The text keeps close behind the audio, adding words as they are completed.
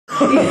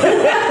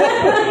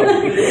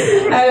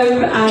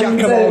Jack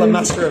of all, the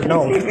master of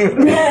none.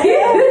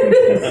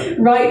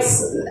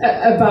 Writes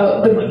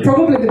about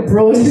probably the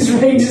broadest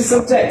range of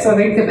subjects, I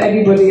think, of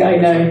anybody I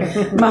know.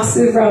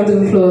 Massive round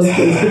of applause,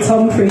 please, for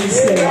Tom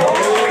Priestley.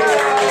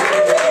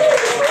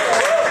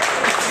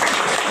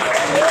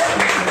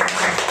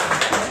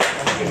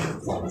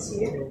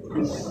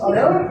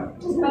 Hello?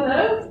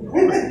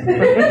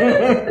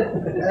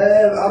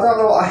 I don't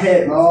know what I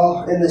hate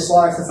more in this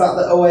life, the fact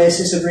that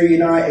Oasis have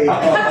reunited.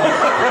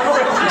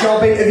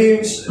 Job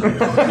interviews.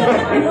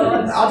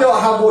 I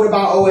don't have one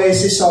about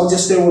Oasis, so I'll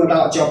just do one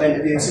about job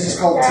interviews. This is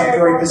called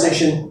temporary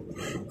position.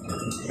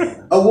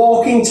 A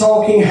walking,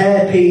 talking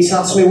hairpiece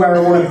asks me where I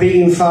want to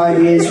be in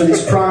 5 years with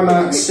his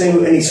Primark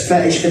suit and his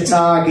fetish for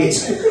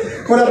targets.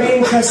 Would I be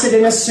interested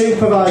in a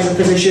supervisor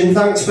position?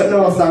 Thanks, but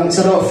no thanks.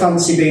 I don't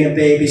fancy being a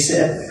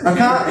babysitter. I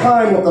can't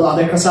climb up the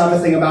ladder because I have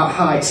a thing about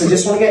heights. I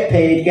just want to get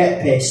paid,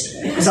 get pissed,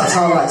 because that's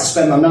how I like to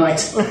spend my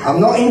night. I'm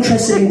not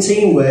interested in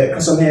teamwork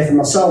because I'm here for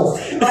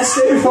myself. I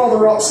stay before the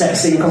rock set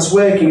scene because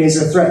working is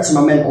a threat to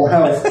my mental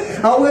health.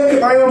 I'll work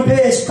at my own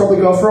pace, probably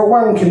go for a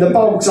wank in the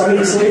bogs. I'm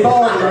easily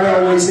bored and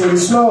I always need a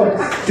smoke.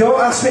 Don't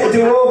ask me to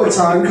do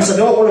overtime because I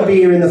don't want to be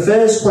here in the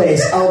first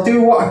place. I'll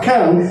do what I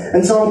can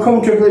until I'm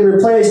comfortably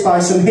replaced by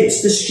some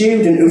hipster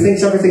student who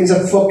thinks everything's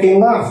a fucking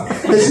laugh.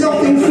 There's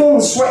nothing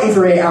fun sweating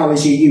for 8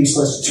 hours, you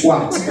useless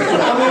twat.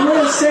 I mean,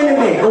 worst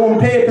enemy who on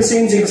paper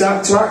seems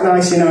exact to act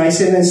nicey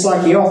and then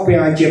slag you off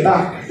behind your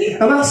back.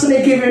 I'm asking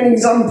to give you an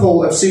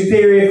example of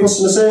superior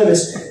customer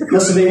service.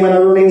 Must have been when I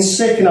run in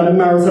sick and had a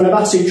marathon of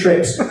acid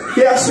trips.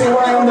 You ask me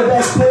why I'm the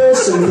best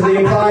person for the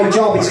applied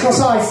job. It's because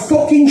I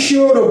fucking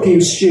showed up, you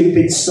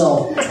stupid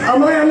sod.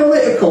 Am I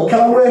analytical? Can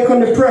I work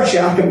under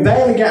pressure? I can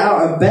barely get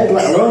out of bed,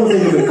 let alone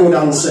think of a good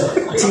answer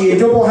to your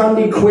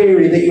double-handed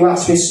query that you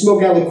asked with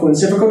smug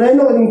eloquence. If I could end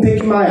up in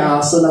picking my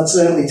arse, then I'd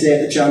certainly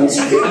take the chance.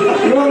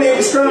 You want me to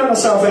describe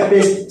myself at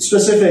this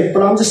specific,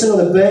 but I'm just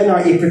another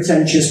burnout, you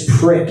pretentious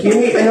prick. You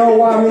need to know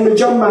why I'm in the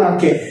job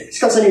market. It's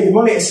because I need the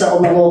money to settle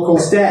my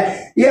local's debt.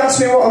 You ask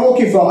me what I'm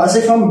looking for, as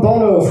if I'm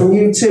Bono from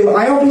U2.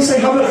 I obviously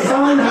haven't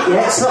found it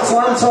yet, so that's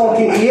why I'm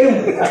talking to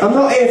you. I'm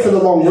not here for the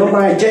long run.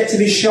 My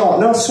objective is short.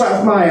 No sweat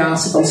off my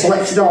ass if I'm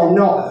selected or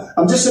not.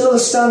 I'm just another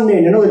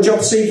stand-in, another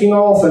job-seeking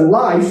orphan.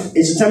 Life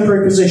is a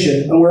temporary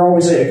position, and we're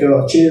always here to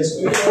go. Cheers.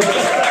 I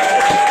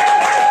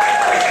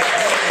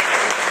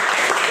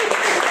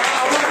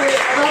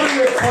have a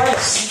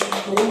request,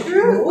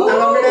 and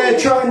I'm going to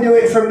try and do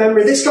it from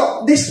memory. This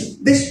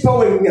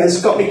poem has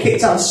got me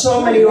kicked out of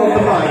so many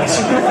open mics.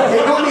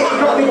 It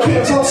got me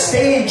kicked off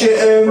stage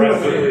at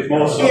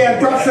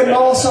Bradford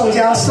Moor songs.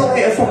 Yeah, I still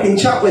need to fucking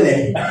chat with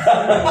him.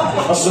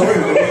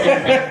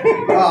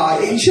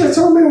 You should have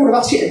told me I would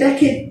have asked you a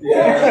decade. The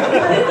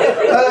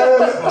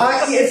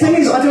thing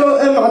is, I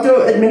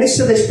don't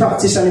administer this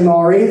practice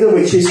anymore either,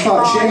 which is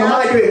quite a shame. I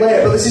might do it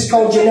later, but this is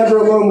called You're Never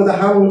Alone with a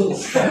Hand.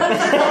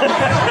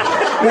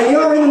 When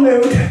you're in the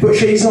mood, but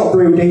she's not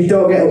brooding,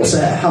 don't get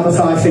upset, have a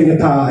 5-finger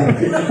pie.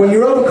 When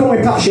you're overcome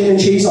with passion and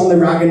she's on the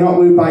rag and not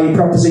moved by your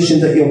proposition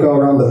that you'll go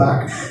around the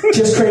back,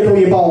 just cradle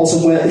your balls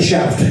and work the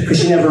shaft,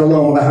 because you're never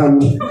alone with a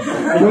hand.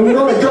 When you're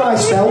on a dry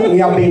spell, and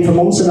you have been for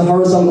months, and the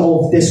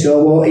horizontal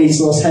disco won't ease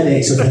those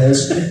headaches of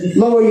hers,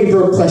 lower your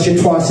blood pressure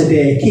twice a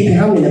day, keep your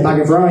hand in a bag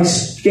of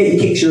rice, get your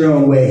kicks your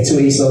own way to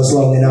ease those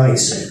lonely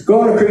nights.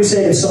 Go on a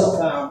crusade of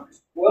self-harm.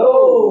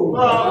 Whoa!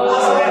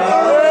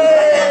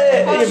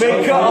 You've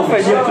been cut off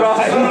and you're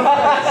crying.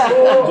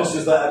 Just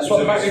as that.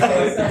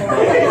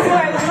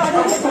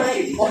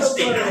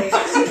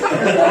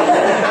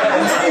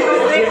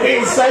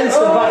 He's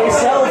censored by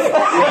himself.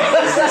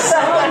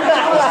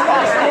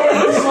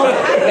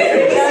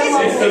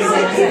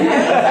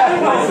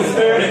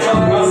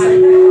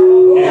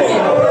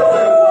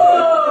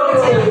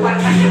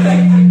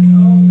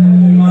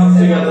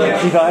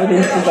 Divine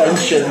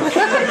intervention.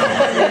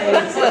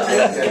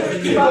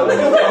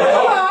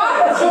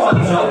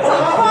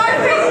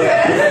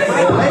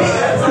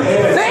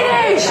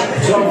 Finish!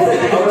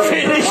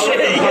 Finish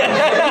it!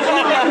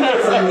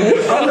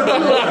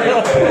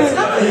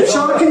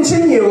 Shall I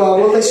continue,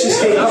 or will this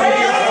just keep going?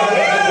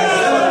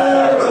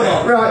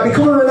 Right,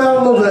 become a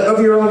renowned lover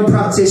of your own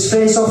practice.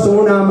 Face off the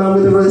one-armed man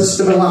with a wrist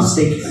of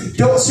elastic.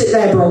 Don't sit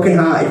there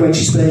broken-hearted when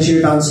she spares your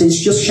advances.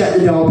 Just shut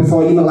the door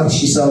before you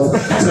molest yourself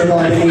to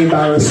avoid any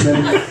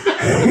embarrassment.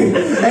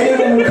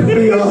 Anyone could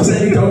be yours,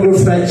 any dog will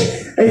fetch.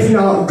 If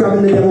not,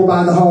 grabbing the devil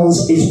by the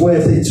horns is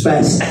worth its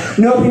best.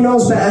 Nobody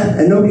knows better,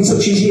 and nobody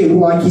touches you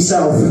like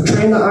yourself.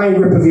 Train that iron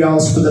grip of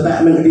yours for the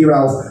betterment of your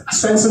health.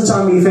 Spend some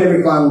time with your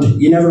favourite gland.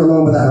 You're never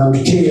alone with a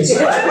hand. Cheers.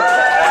 I'll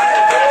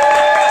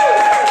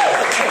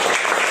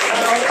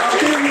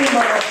do you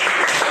more.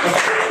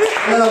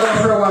 And then I'll go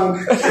for a wank.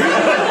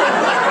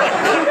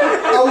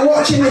 I was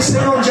watching this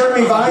thing on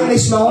Jeremy Vine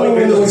this morning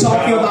when they were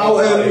talking about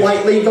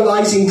like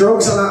legalising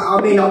drugs, and I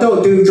mean I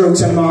don't do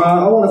drugs anymore.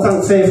 I want to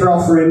thank Faye for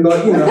offering,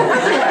 but you know.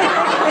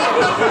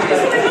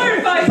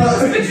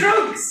 But,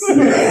 drugs.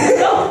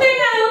 Nothing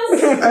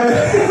else.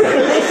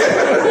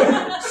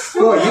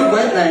 Oh, you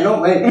went there,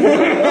 not me.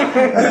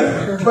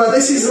 But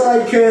this is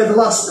like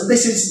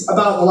this is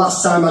about the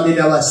last time I did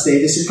LSD.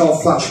 This is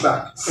called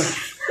Flashback.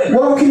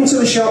 Walk into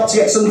the shop to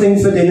get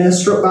something for dinner,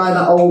 struck by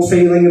that old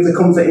feeling of the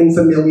comforting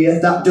familiar,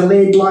 that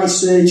delayed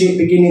lysergic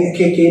beginning to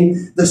kick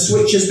in, the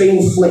switch has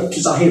been flicked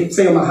as I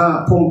feel my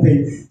heart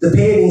pumping, the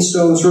paving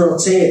stones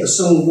rotate, the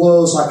sun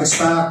glows like a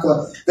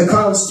sparkler, the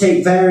clouds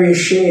take various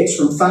shapes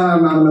from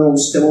farm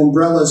animals to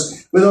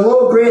umbrellas, with a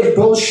low-grade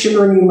buzz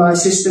shimmering in my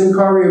system,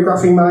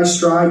 choreographing my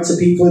stride to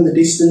people in the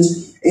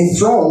distance,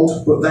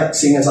 enthralled but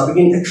vexing as I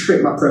begin to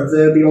trip my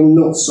proverbial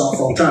nuts off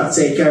while trying to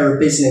take care of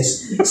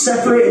business.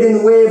 Separated in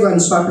the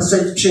wavelengths, my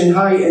perception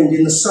heightened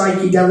in the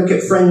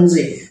psyche-delicate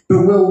frenzy,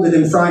 bewildered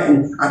and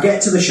frightened. I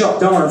get to the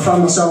shop door and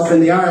find myself in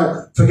the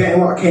aisle,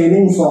 forgetting what I came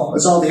in for,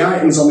 as all the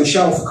items on the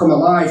shelf come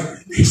alive.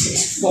 This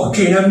is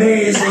fucking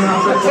amazing,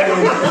 after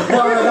playing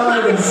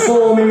wide-eyed and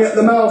foaming at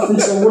the mouth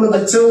until one of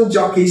the till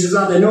jockeys has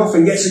had enough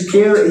and gets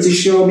security to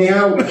show me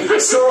out.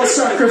 Soul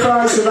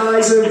sacrifice with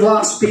eyes of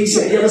glass,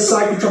 piecing together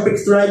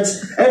psychotropic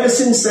threads. Ever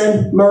since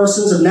then,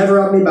 Morrison's have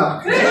never had me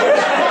back.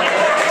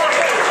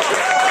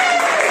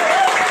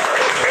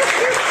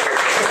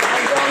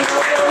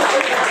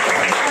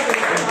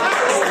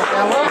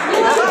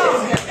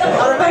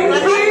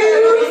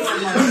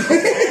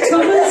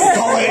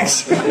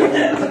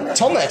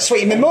 Thomas, what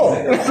you mean more?